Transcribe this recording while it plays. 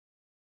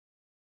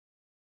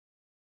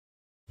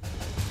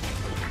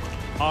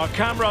Our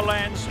camera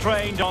lens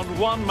trained on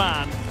one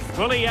man.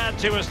 Will he add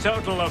to his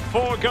total of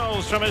 4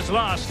 goals from his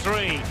last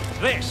 3?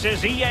 This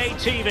is EA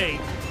TV.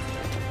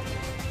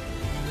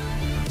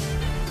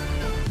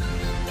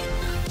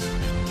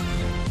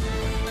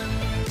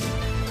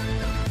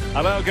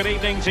 Hello, good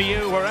evening to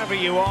you wherever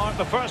you are.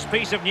 The first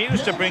piece of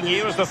news to bring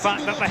you is the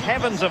fact that the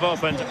heavens have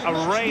opened.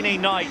 A rainy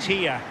night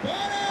here.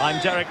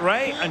 I'm Derek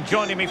Ray, and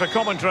joining me for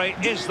commentary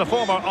is the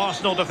former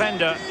Arsenal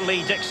defender,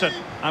 Lee Dixon.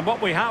 And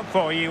what we have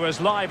for you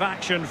is live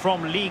action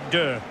from Ligue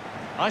 2.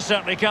 I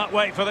certainly can't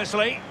wait for this,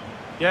 Lee.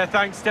 Yeah,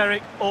 thanks,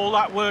 Derek. All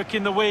that work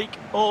in the week,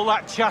 all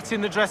that chat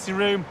in the dressing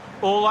room,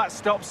 all that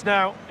stops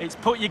now. It's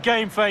put your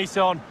game face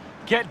on,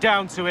 get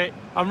down to it.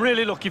 I'm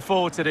really looking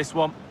forward to this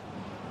one.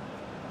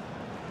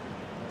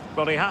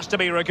 Well, he has to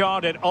be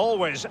regarded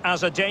always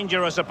as a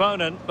dangerous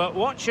opponent, but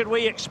what should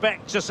we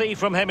expect to see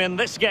from him in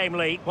this game,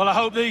 Lee? Well, I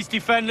hope these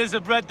defenders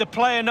have read the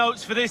player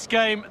notes for this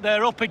game.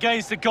 They're up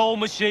against a goal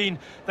machine.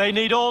 They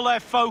need all their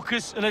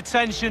focus and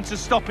attention to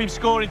stop him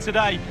scoring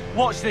today.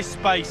 Watch this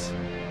space.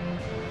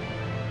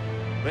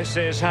 This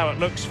is how it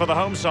looks for the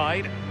home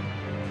side.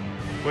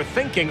 We're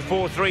thinking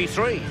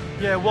 4-3-3.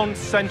 Yeah, one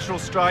central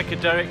striker,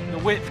 Derek. The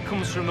width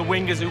comes from the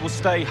wingers who will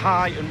stay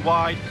high and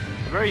wide.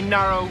 Very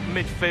narrow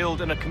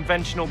midfield and a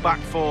conventional back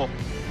four.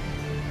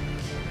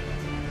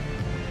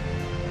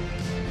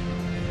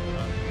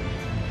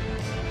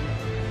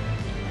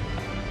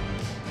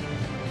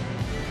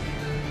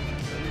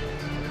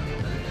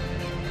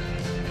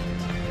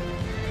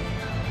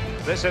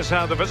 This is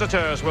how the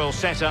visitors will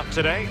set up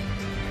today.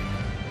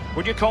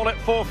 Would you call it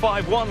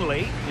 4-5-1,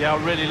 Lee? Yeah,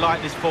 I really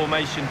like this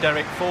formation,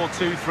 Derek.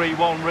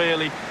 4-2-3-1,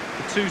 really.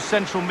 The 2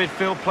 central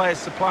midfield players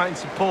supplying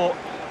support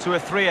to a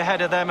 3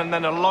 ahead of them, and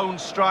then a lone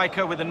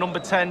striker with a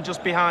number 10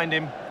 just behind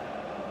him.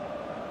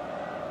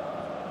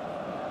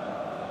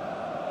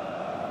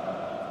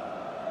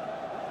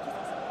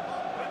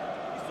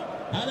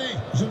 Allez,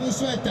 je vous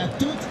souhaite à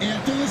toutes et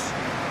à tous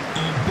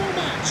un bon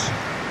match.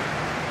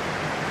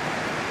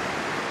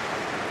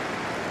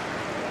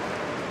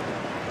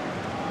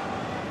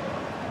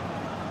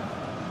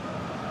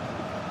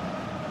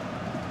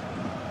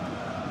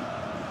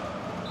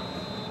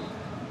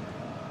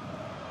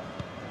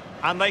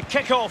 And they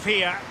kick off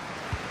here.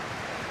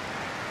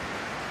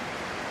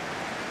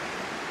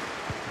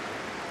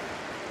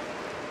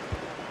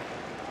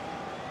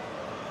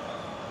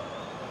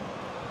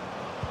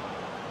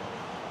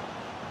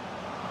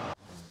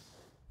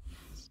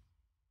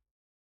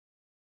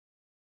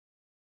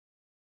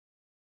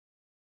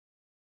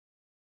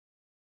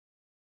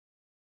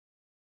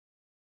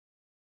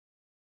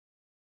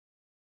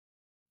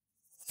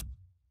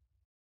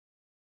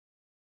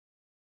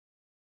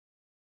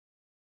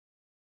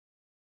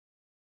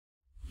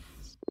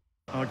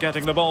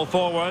 Getting the ball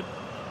forward.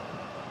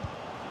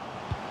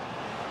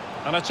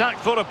 An attack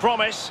full of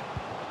promise.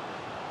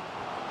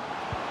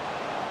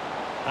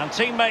 And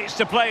teammates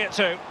to play it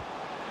to.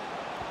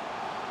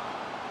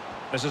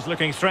 This is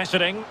looking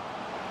threatening.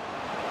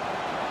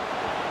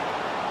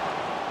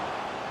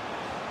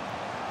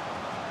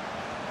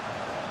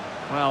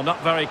 Well,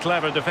 not very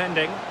clever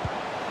defending.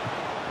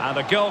 And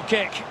a goal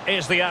kick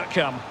is the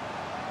outcome.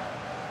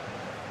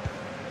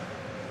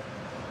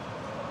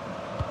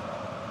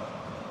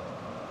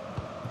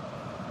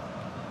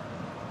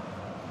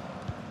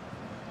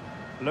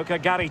 Luca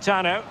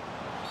Garitano.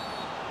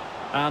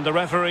 And the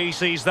referee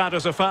sees that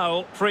as a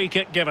foul. Free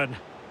kick given.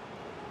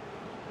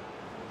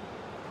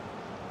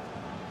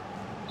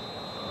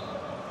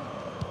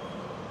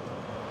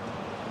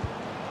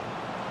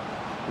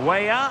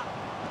 Weah.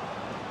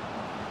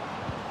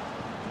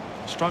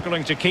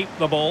 Struggling to keep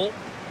the ball.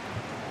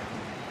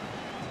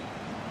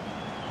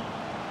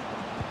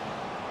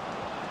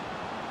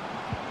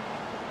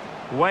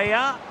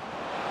 Weah.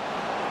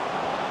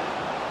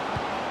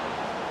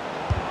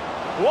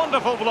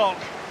 Wonderful block.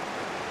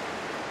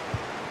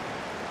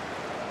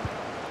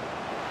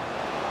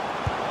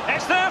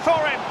 It's there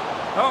for him.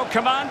 Oh,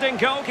 commanding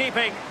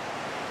goalkeeping.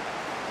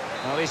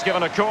 Well, he's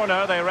given a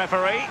corner, the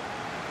referee.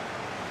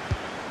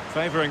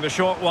 Favouring the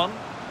short one.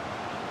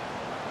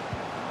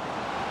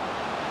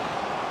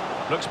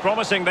 Looks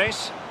promising,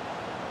 this.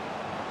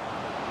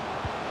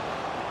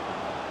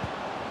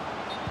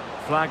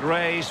 Flag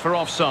raised for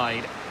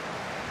offside.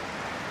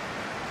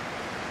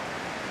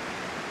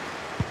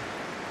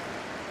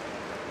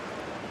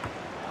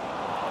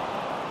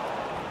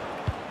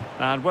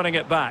 And winning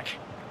it back.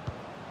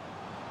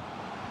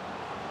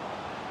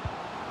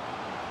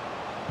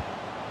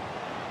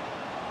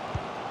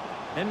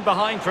 In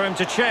behind for him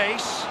to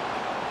chase.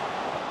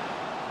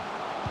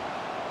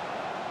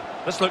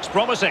 This looks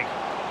promising.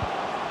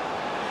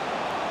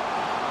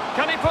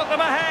 Can he put them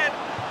ahead?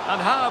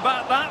 And how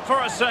about that for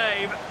a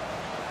save?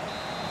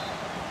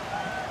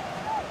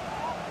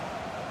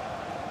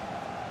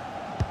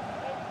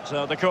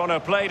 So the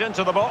corner played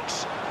into the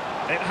box.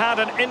 It had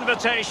an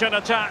invitation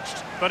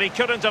attached, but he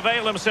couldn't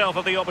avail himself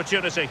of the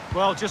opportunity.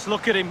 Well, just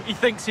look at him. He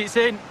thinks it's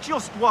in,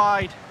 just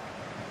wide.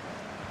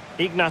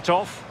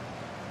 Ignatov.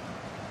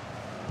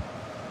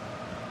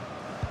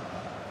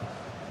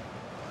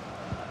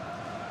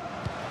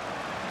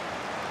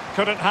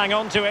 couldn't hang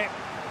on to it.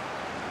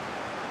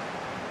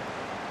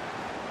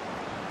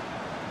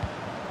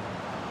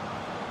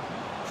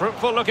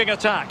 Fruitful looking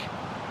attack.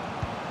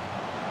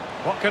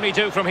 What can he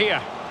do from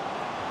here?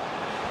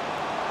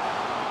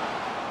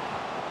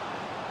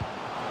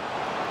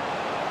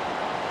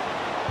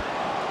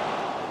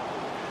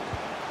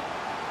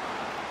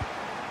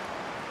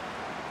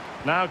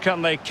 Now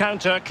can they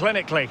counter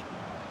clinically?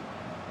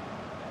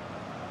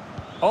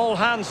 All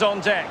hands on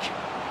deck.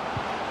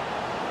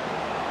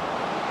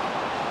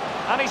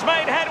 And he's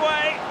made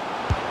headway.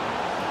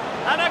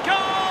 And a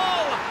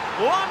goal!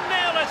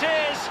 1-0 it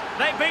is.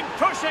 They've been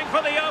pushing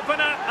for the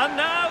opener, and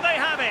now they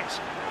have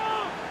it.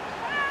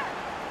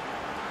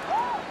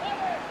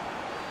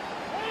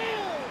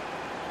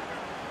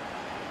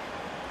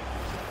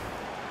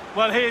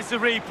 Well, here's the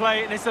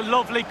replay, and it's a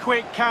lovely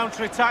quick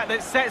counter-attack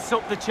that sets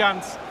up the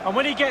chance. And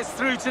when he gets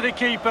through to the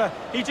keeper,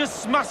 he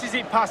just smashes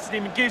it past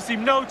him and gives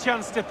him no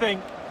chance to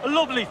think. A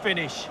lovely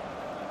finish.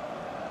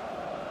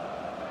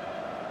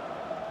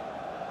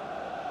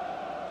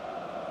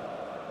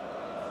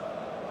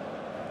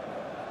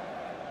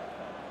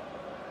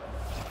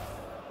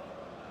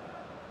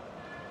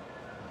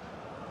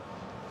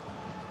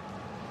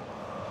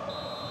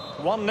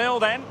 One 1-0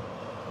 then.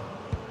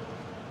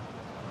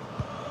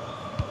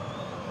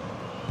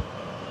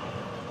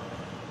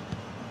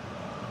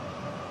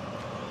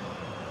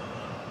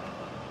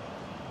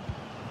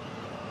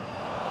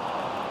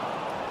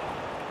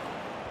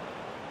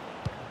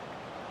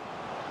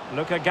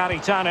 Look at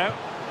Garitano.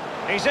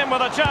 He's in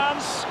with a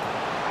chance.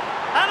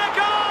 And a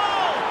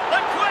goal!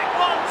 The quick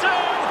 1-2!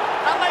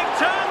 And they've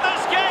turned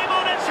this game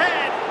on its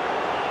head.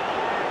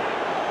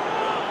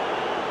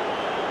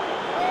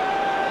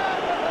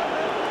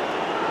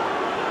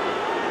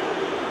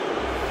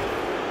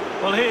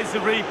 Well, here's the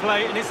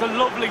replay, and it's a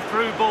lovely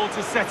through ball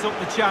to set up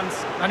the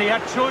chance. And he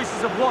had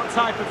choices of what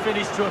type of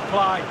finish to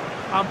apply.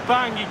 And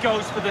bang, he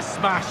goes for the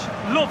smash.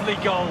 Lovely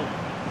goal.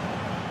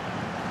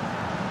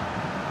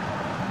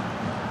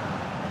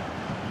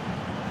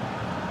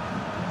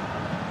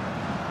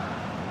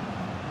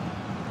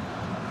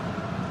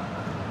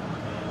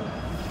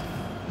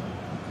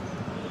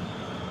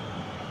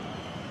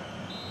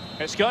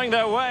 It's going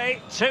their way,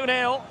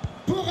 2-0.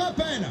 Pour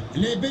rappel,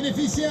 les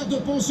bénéficiaires de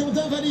pensions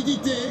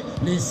d'invalidité,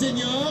 les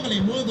seniors, les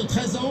moins de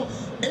 13 ans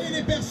et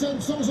les personnes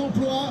sans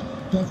emploi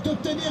peuvent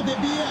obtenir des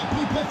billets à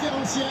prix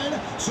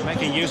préférentiel.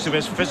 Making use of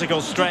his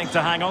physical strength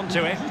to hang on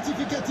to it.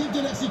 Justificatif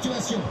de leur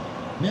situation.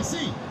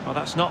 Merci. Well,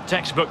 that's not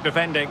textbook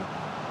defending.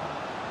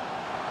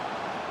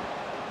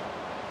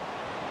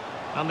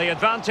 And the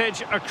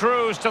advantage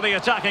accrues to the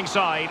attacking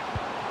side.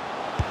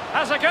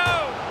 Has a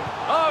go!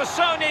 Oh,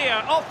 so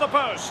near, off the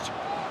post.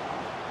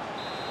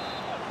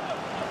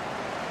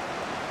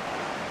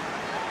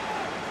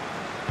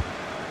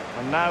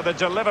 And now the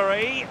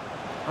delivery,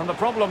 and the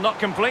problem not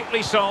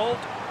completely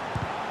solved.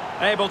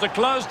 Able to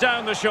close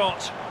down the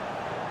shot.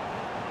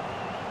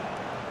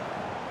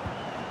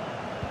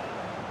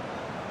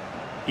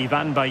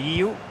 Ivan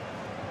Bailly.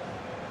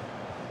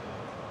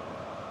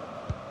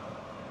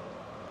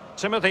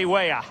 Timothy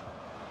Weah.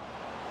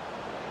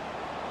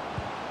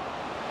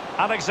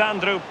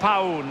 Alexandru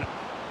Paun.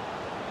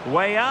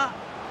 Weah.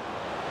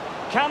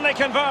 Can they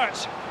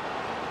convert?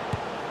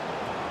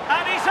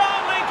 And he's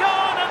only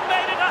gone and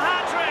made it a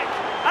hat-trick.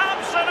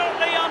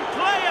 Absolutely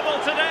unplayable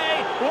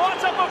today.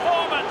 What a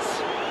performance.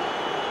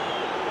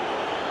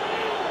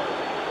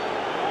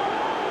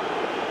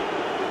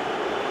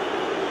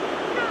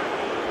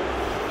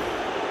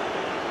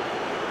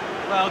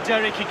 Well,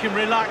 Derek, he can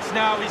relax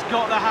now. He's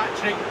got the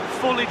hat-trick.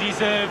 Fully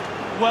deserved.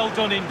 Well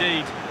done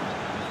indeed.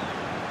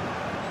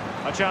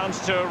 A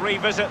chance to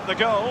revisit the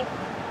goal.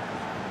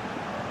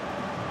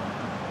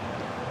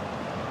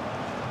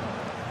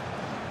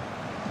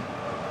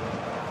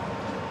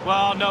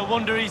 Well, no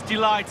wonder he's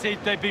delighted.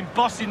 They've been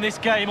bossing this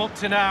game up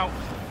to now.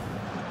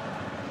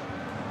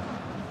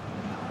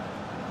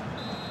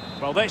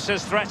 Well, this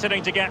is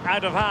threatening to get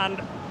out of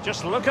hand.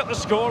 Just look at the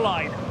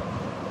scoreline.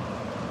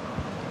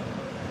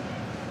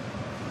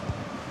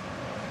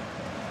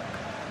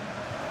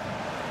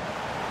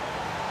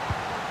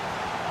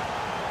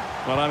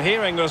 Well, I'm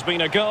hearing there's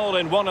been a goal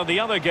in one of the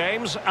other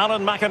games.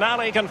 Alan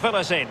McInally can fill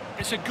us in.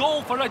 It's a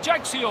goal for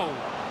Ajaccio.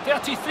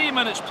 33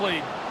 minutes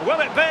played. Will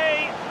it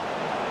be?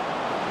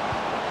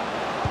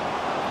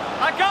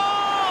 A goal!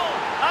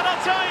 And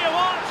I'll tell you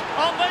what,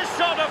 on this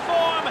sort of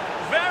form,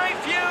 very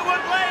few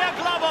would lay a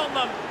glove on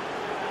them.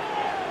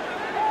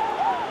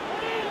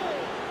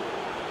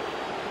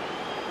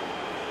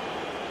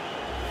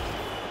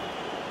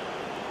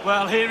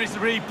 Well, here is the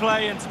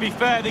replay, and to be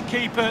fair, the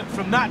keeper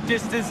from that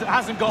distance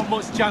hasn't got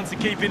much chance of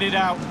keeping it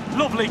out.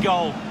 Lovely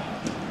goal.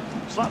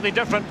 Slightly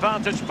different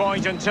vantage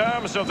point in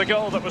terms of the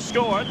goal that was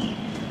scored.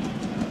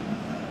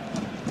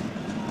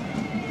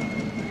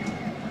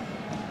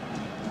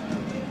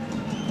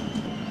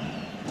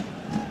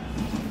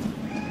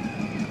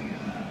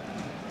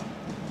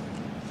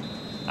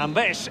 And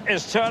this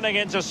is turning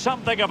into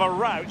something of a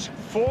rout.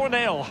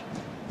 4-0.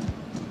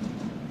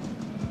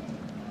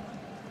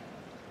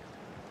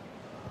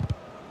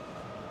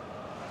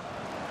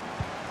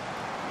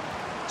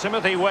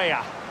 Timothy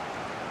Weah.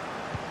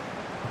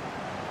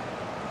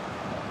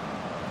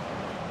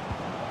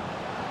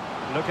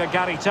 Luca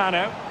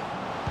Garitano.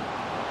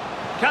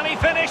 Can he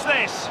finish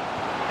this?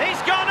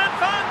 He's gone and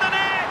found the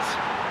net!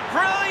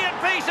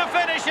 Brilliant piece of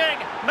finishing!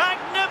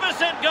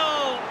 Magnificent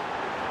goal!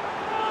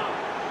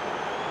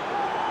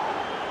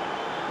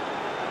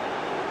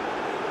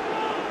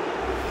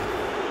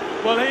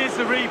 Well, here's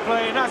the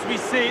replay, and as we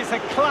see, it's a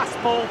class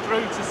ball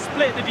through to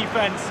split the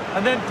defence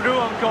and then through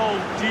on goal.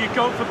 Do you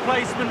go for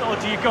placement or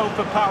do you go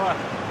for power?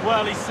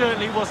 Well, he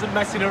certainly wasn't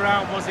messing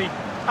around, was he?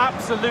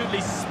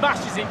 Absolutely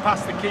smashes it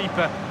past the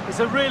keeper.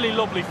 It's a really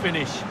lovely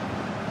finish.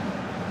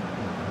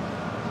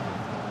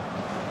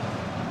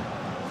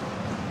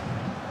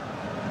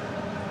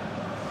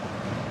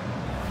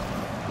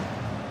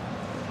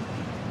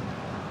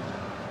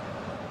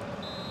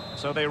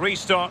 So they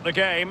restart the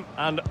game,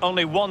 and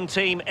only one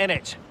team in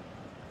it.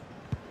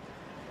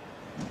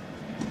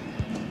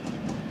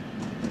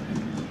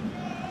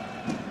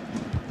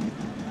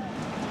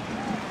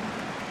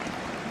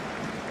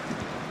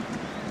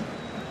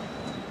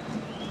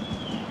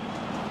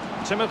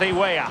 Timothy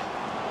Weah.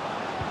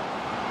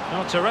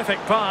 Oh, terrific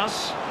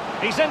pass.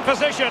 He's in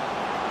position.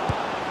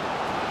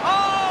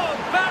 Oh,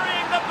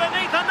 burying them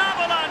beneath an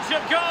avalanche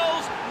of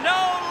goals.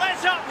 No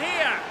let up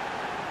here.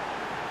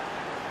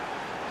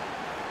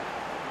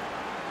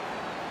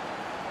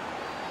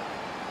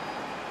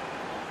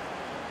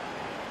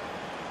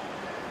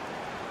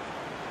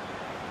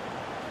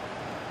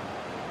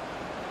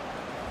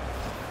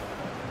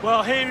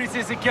 Well, here it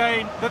is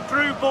again. The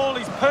through ball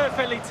is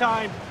perfectly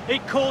timed.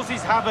 It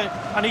causes havoc,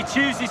 and he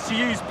chooses to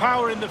use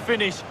power in the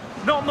finish.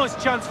 Not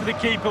much chance for the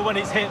keeper when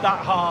it's hit that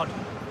hard.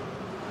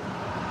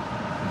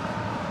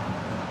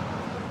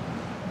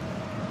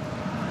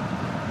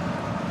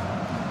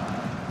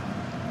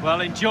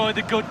 Well, enjoy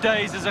the good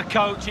days as a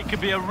coach. It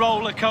could be a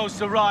roller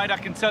coaster ride, I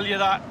can tell you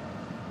that.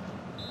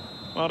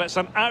 Well, it's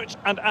an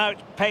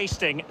out-and-out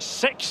pasting.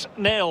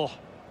 6-0.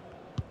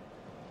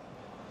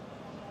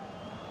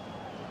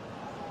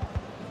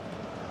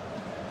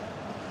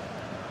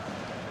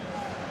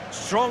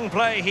 Strong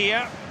play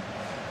here.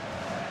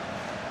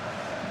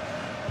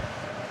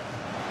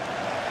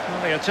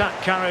 Well, the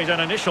attack carried an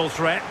initial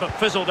threat, but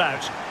fizzled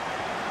out.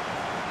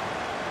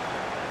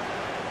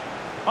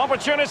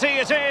 Opportunity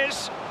it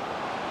is.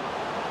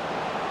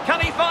 Can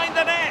he find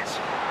the net?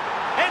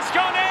 It's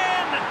gone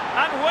in!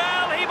 And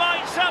well, he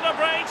might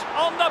celebrate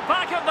on the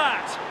back of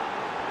that.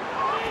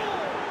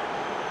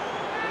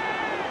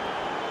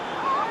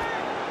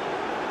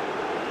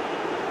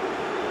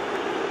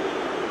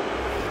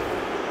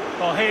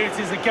 Well, here it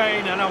is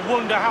again, and I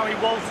wonder how he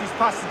waltzes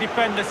past the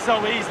defender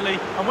so easily.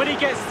 And when he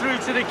gets through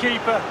to the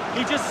keeper,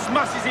 he just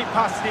smashes it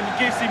past him and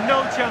gives him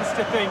no chance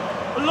to think.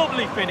 A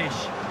lovely finish.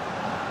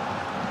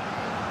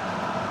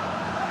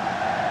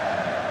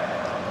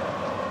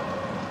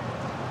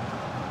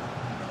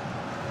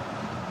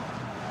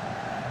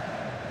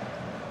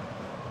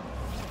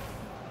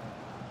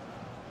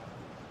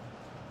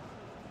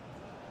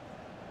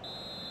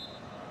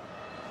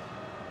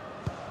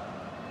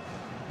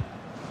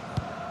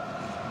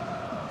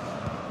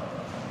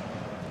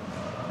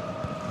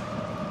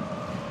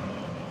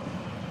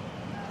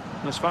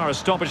 As far as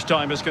stoppage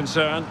time is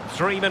concerned,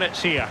 3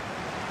 minutes here.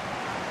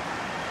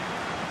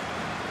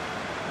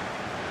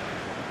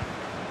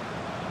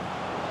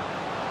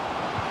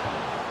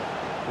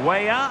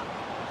 Weah.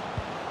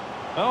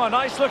 Oh, a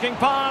nice looking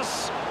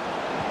pass.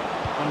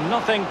 And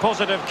nothing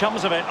positive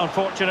comes of it,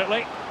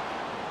 unfortunately.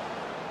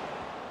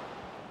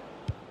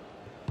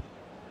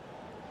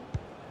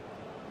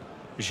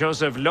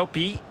 Joseph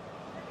Lopi.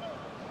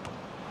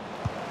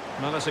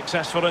 Another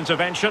successful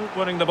intervention,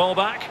 winning the ball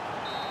back.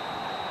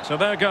 So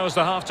there goes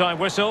the half-time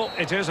whistle.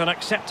 It is an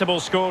acceptable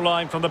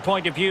scoreline from the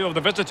point of view of the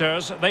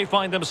visitors. They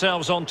find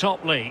themselves on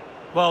top, Lee.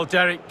 Well,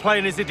 Derek,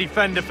 playing as a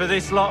defender for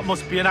this lot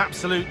must be an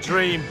absolute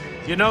dream.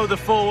 You know the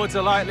forwards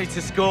are likely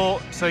to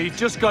score, so you've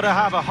just got to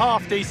have a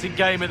half-decent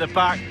game at the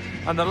back,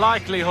 and the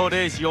likelihood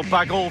is you'll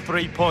bag all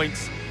 3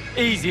 points.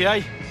 Easy,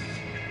 eh?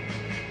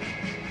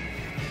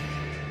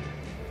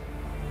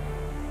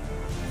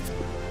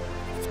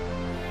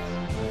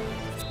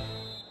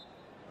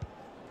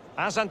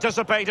 As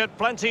anticipated,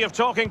 plenty of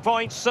talking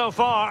points so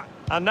far.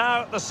 And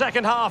now the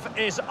second half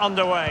is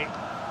underway.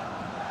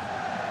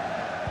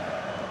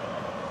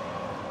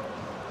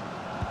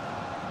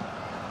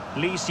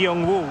 Lee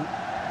Seung-woo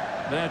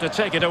there to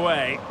take it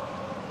away.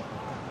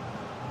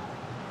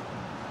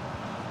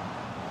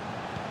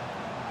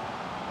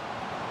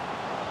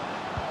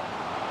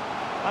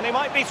 And he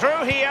might be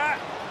through here.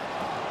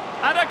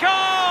 And a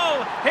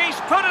goal! He's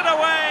put it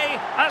away!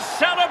 A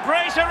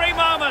celebratory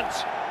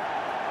moment!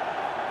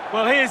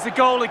 Well, here's the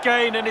goal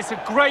again, and it's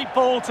a great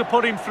ball to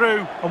put him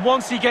through. And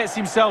once he gets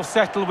himself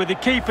settled with the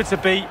keeper to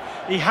beat,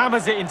 he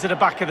hammers it into the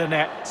back of the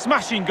net.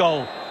 Smashing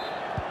goal.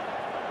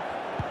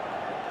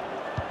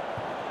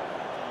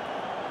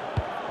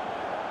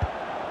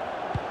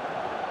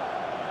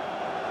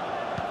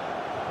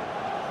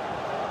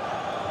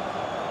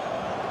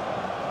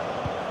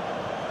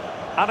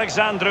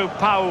 Alexandru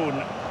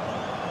Paun.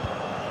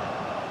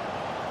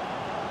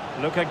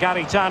 Luca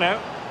Garitano.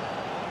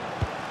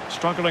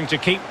 Struggling to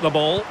keep the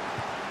ball.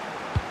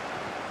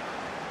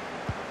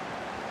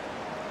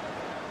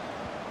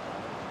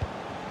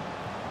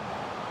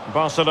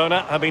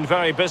 Barcelona have been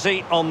very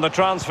busy on the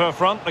transfer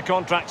front. The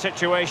contract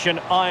situation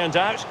ironed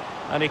out,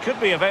 and he could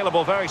be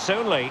available very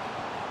soon, Lee.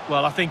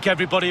 Well, I think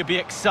everybody will be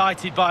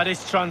excited by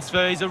this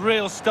transfer. He's a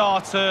real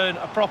star turn,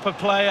 a proper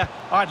player.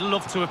 I'd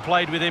love to have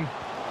played with him.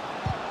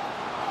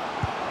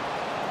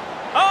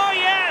 Oh,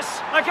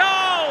 yes! A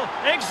goal!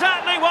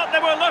 Exactly what they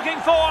were looking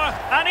for,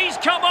 and he's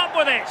come up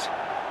with it.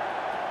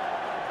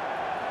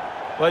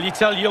 Well, you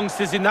tell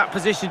youngsters in that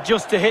position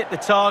just to hit the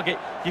target.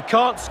 You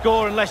can't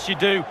score unless you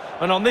do.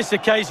 And on this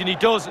occasion, he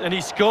does, and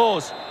he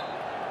scores.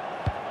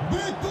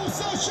 But pour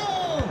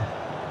Sochaux.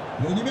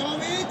 Le numéro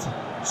 8,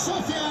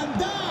 Sofiane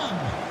Dam.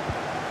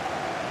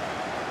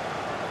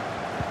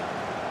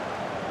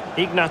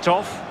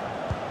 Ignatov.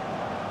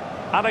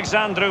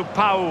 Alexandru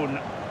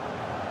Paun.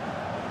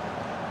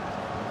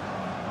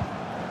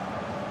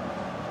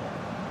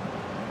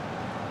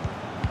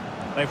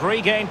 They've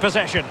regained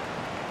possession.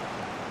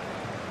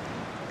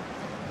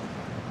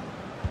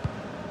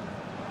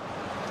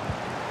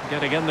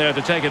 Getting in there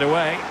to take it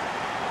away.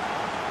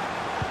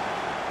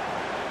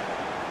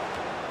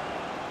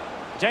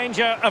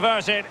 Danger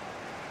averted.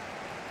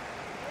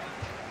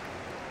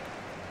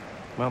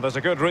 Well, there's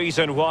a good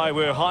reason why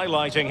we're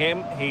highlighting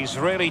him. He's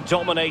really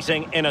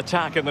dominating in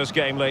attack in this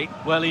game, Lee.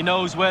 Well, he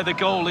knows where the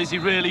goal is, he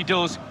really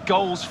does.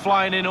 Goals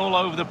flying in all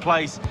over the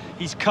place.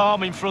 He's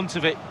calm in front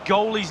of it.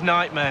 Goalie's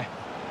nightmare.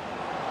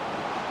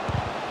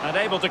 And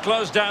able to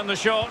close down the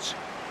shot.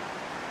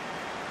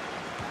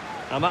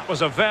 And that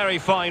was a very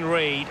fine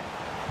read.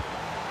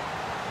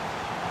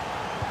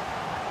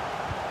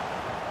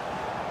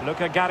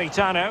 Luca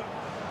Garitano.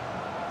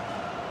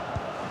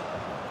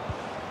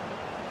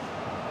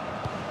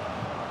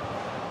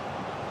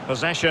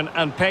 Possession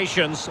and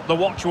patience, the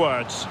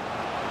watchwords.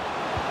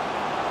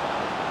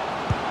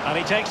 And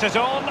he takes it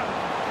on.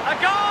 A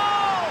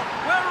goal!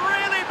 We're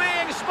really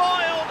being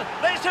spoiled.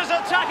 This is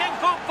attacking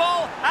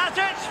football at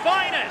its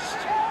finest.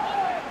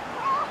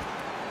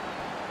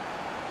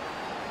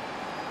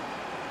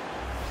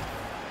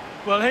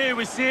 Well, here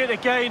we see it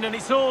again, and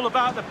it's all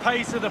about the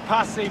pace of the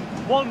passing.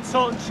 One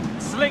touch,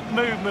 slick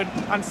movement,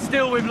 and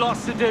still with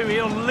lots to do. He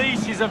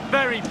unleashes a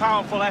very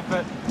powerful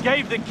effort.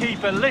 Gave the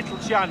keeper little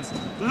chance.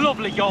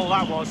 Lovely goal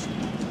that was.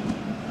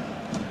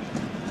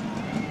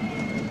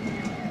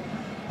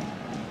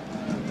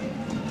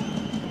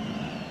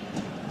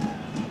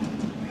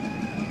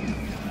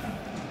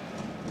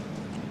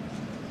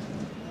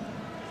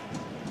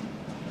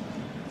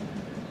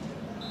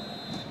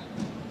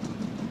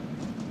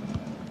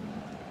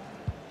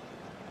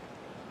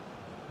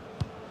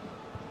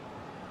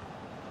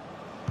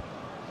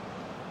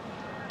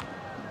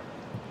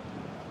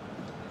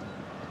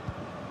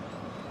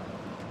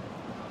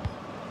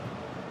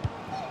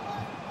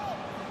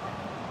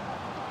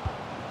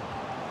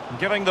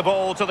 Giving the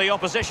ball to the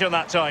opposition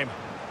that time.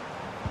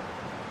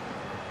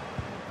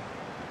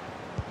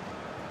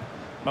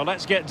 Well,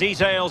 let's get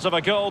details of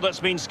a goal that's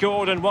been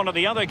scored in one of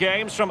the other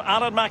games from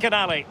Alan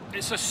McInally.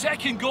 It's a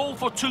second goal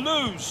for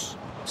Toulouse.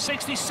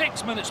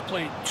 66 minutes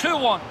played,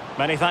 2-1.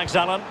 Many thanks,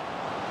 Alan.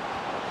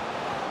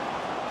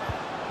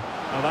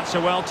 Well, that's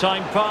a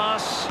well-timed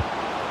pass.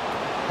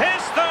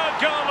 His third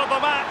goal of the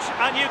match,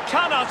 and you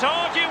cannot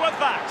argue with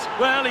that.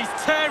 Well, he's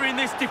tearing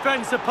this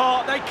defence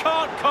apart. They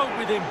can't cope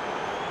with him.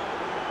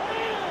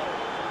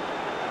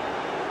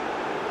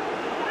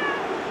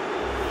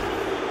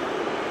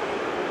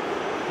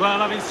 Well,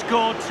 having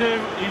scored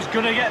two, he's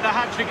going to get the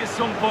hat-trick at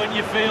some point,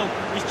 you feel.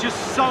 He's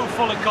just so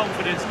full of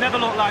confidence, never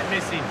looked like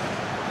missing.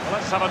 Well,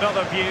 let's have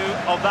another view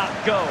of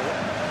that goal.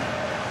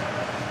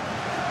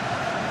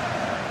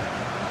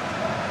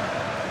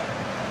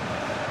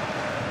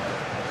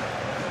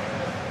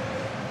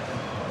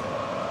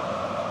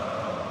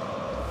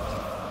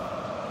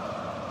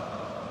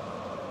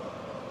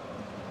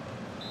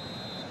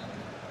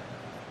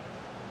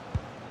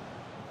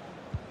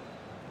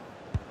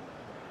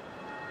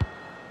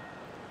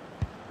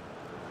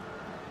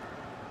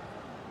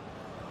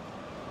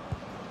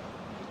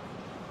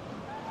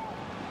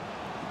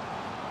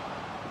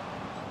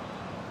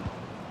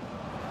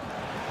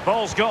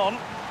 Ball's gone.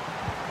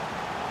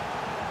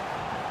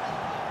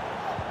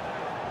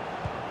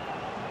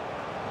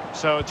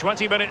 So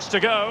 20 minutes to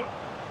go.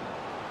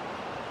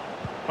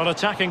 On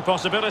attacking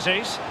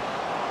possibilities.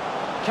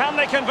 Can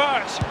they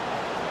convert?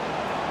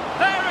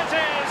 There it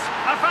is!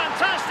 A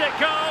fantastic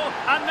goal,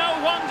 and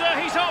no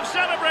wonder he's off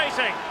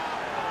celebrating.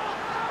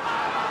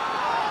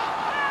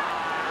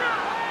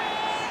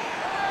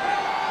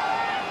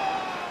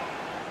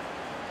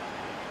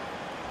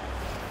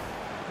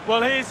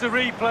 Well, here's the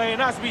replay,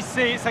 and as we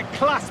see, it's a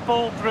class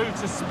ball through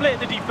to split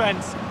the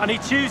defence, and he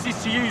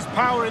chooses to use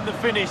power in the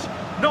finish.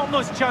 Not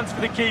much chance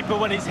for the keeper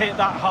when he's hit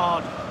that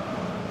hard.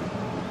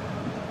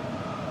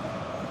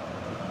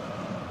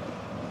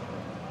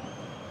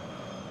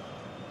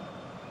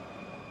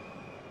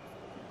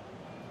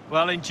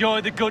 Well,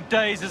 enjoy the good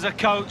days as a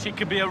coach. It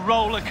can be a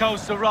roller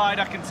coaster ride,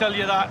 I can tell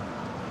you that.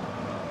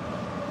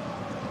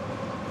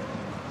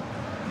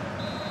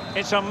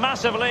 It's a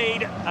massive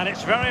lead, and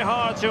it's very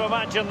hard to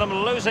imagine them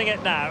losing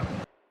it now.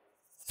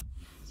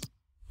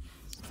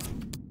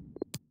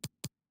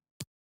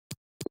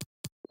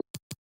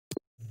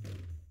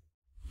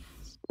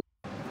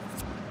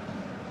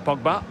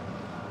 Pogba.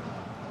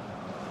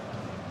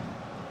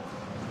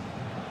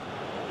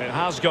 It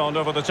has gone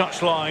over the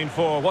touchline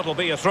for what will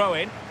be a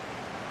throw-in.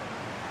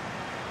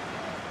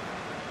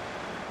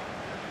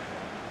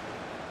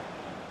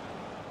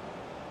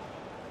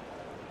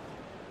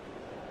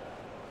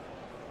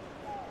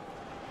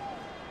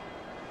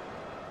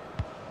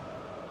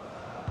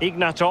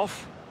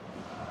 Ignatov.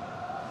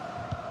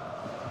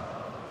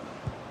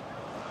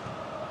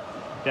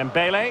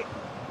 Dembele.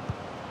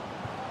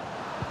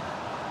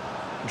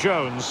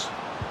 Jones.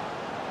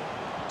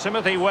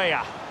 Timothy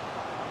Weah.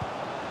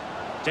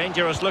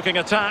 Dangerous looking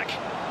attack.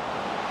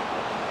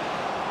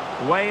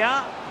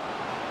 Weah.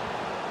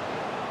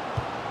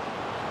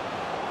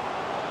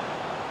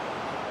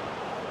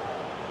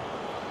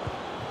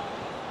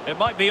 It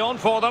might be on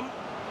for them.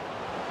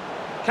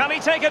 Can he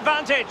take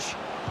advantage?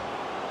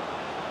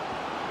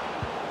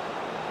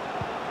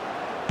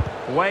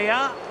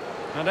 Weah,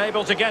 and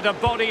able to get a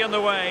body in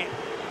the way.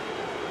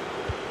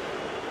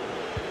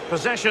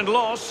 Possession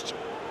lost.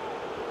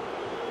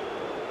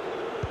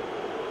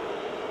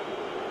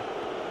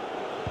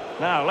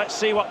 Now, let's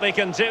see what they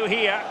can do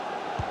here.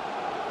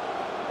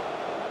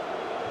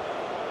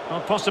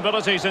 Well,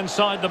 possibilities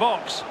inside the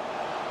box.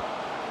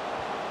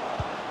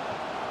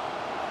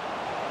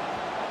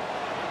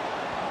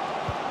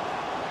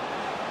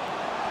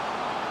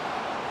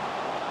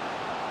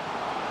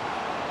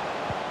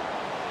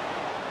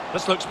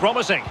 This looks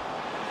promising.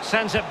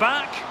 Sends it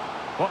back.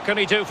 What can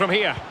he do from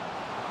here?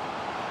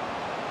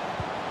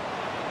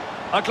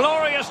 A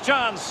glorious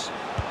chance.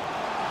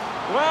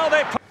 Well,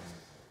 they...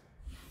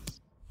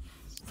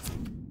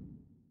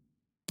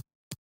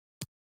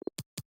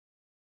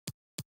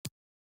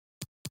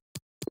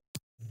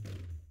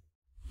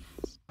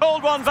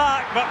 pulled one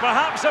back, but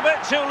perhaps a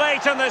bit too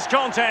late in this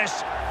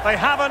contest. They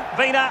haven't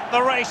been at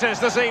the races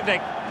this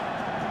evening.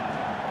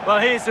 Well,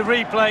 here's the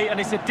replay, and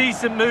it's a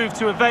decent move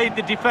to evade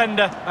the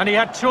defender, and he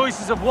had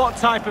choices of what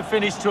type of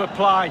finish to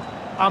apply.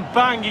 And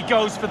bang, he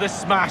goes for the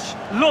smash.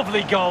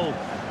 Lovely goal.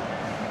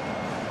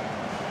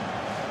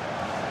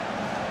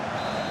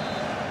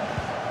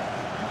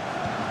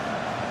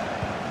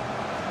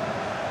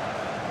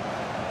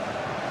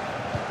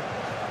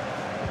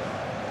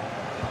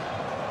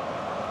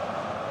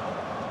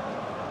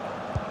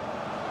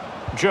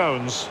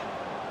 Jones.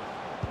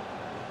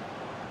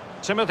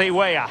 Timothy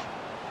Weah.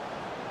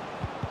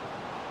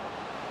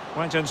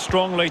 Went in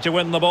strongly to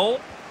win the ball.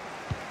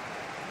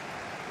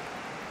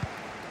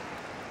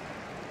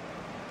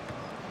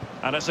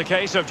 And it's a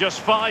case of just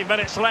 5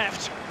 minutes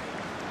left.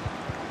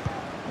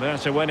 There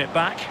to win it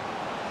back.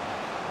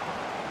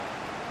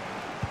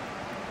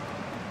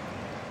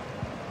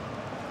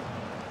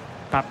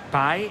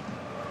 Papai.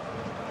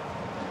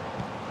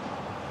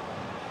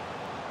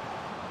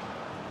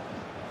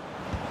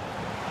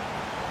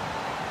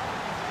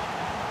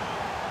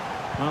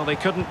 Well, they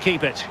couldn't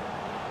keep it.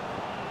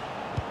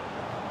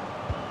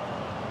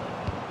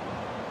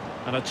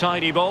 And a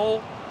tidy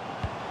ball.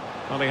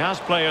 Well, he has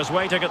players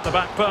waiting at the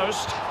back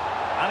post.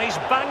 And he's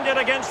banged it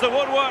against the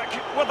woodwork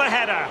with the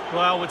header.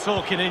 Well, we're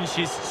talking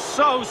inches.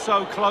 So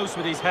close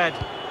with his head.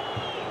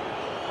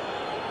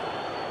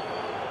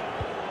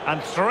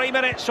 And 3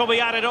 minutes will be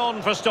added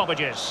on for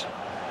stoppages.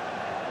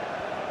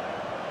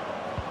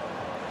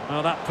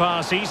 Well, that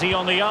pass easy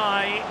on the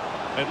eye.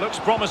 It looks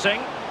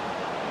promising.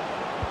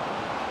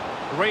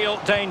 Real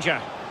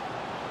danger.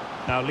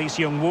 Now Lee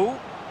Seung-woo.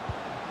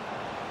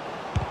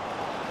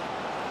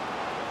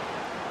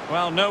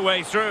 Well, no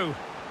way through.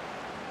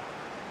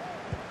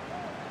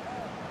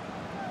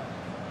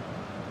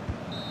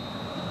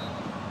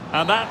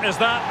 And that is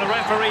that. The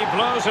referee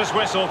blows his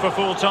whistle for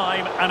full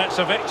time, and it's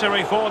a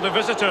victory for the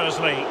visitors,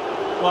 Lee.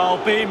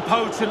 Well, being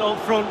potent up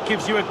front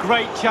gives you a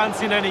great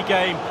chance in any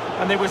game,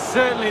 and they were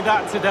certainly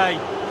that today.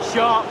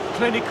 Sharp,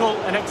 clinical,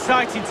 and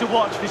exciting to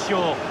watch for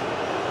sure.